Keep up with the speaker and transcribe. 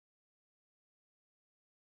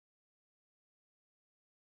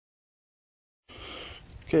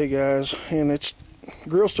Okay guys, and it's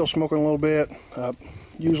grill's still smoking a little bit.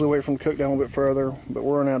 Usually wait for them to cook down a little bit further, but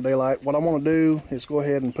we're running out of daylight. What I want to do is go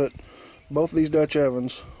ahead and put both of these Dutch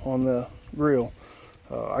ovens on the grill.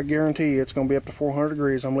 I guarantee you it's going to be up to 400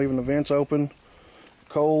 degrees. I'm leaving the vents open,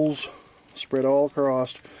 coals spread all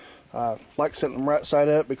across. I like setting them right side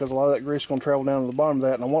up because a lot of that grease is going to travel down to the bottom of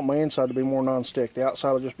that, and I want my inside to be more non-stick. The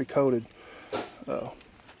outside will just be coated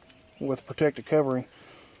with protective covering.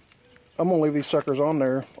 I'm going to leave these suckers on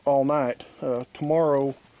there all night.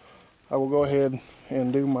 Tomorrow I will go ahead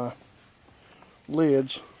and do my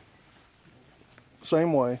lids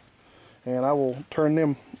same way, and I will turn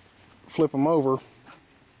them, flip them over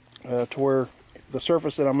to where the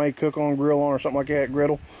surface that I may cook on, grill on, or something like that,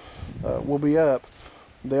 griddle, will be up.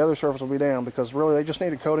 The other surface will be down, because really they just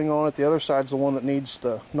need a coating on it. The other side's the one that needs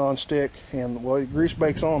the non-stick, and well, grease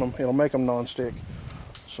bakes on them, it'll make them non-stick.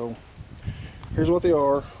 So here's what they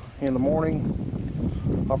are. In the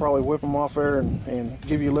morning I'll probably whip them off there and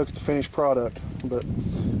give you a look at the finished product, but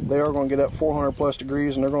they are going to get up 400 plus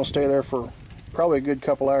degrees, and they're going to stay there for probably a good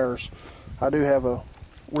couple hours. I do have a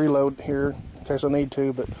reload here in case I need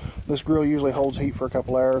to, but this grill usually holds heat for a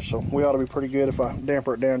couple hours, so we ought to be pretty good if I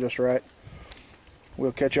damper it down just right.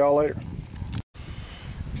 We'll catch y'all later.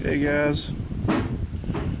 Okay guys,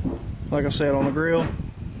 like I said, on the grill,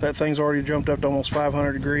 that thing's already jumped up to almost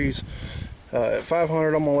 500 degrees. At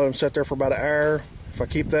 500, I'm going to let them sit there for about an hour. If I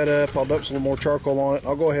keep that up, I'll dump some more charcoal on it.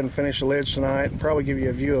 I'll go ahead and finish the lids tonight and probably give you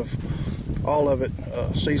a view of all of it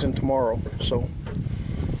seasoned tomorrow. So,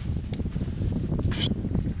 just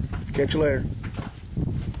catch you later.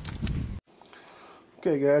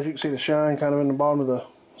 Okay guys, you can see the shine kind of in the bottom of the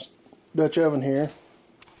Dutch oven here.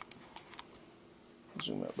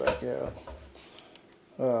 Zoom that back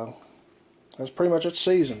out. That's pretty much it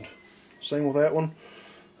seasoned. Same with that one.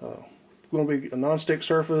 Going to be a non-stick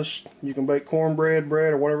surface. You can bake cornbread,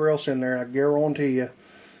 bread, or whatever else in there. I guarantee you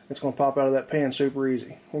it's going to pop out of that pan super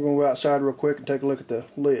easy. We're going to go outside real quick and take a look at the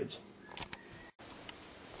lids.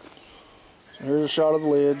 So here's a shot of the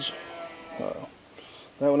lids.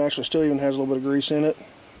 That one actually still even has a little bit of grease in it.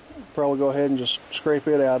 Probably go ahead and just scrape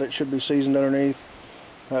it out. It should be seasoned underneath.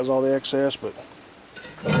 That was all the excess, but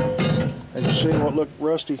as you see what looked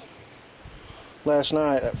rusty last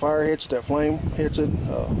night, that fire hits, that flame hits it.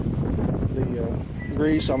 The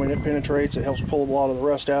grease, I mean, it penetrates, it helps pull a lot of the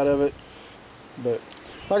rust out of it. But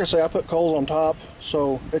like I say, I put coals on top,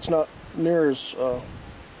 so it's not near as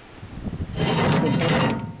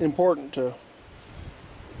important to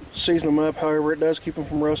season them up. However, it does keep them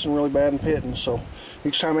from rusting really bad and pitting. So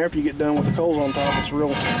each time after you get done with the coals on top, it's a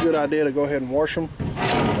real good idea to go ahead and wash them.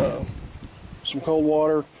 Some cold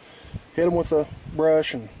water, hit them with a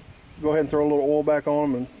brush, and go ahead and throw a little oil back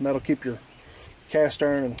on them, and that'll keep your cast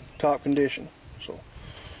iron in top condition. So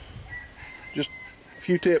just a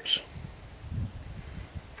few tips.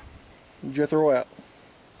 Jethro out.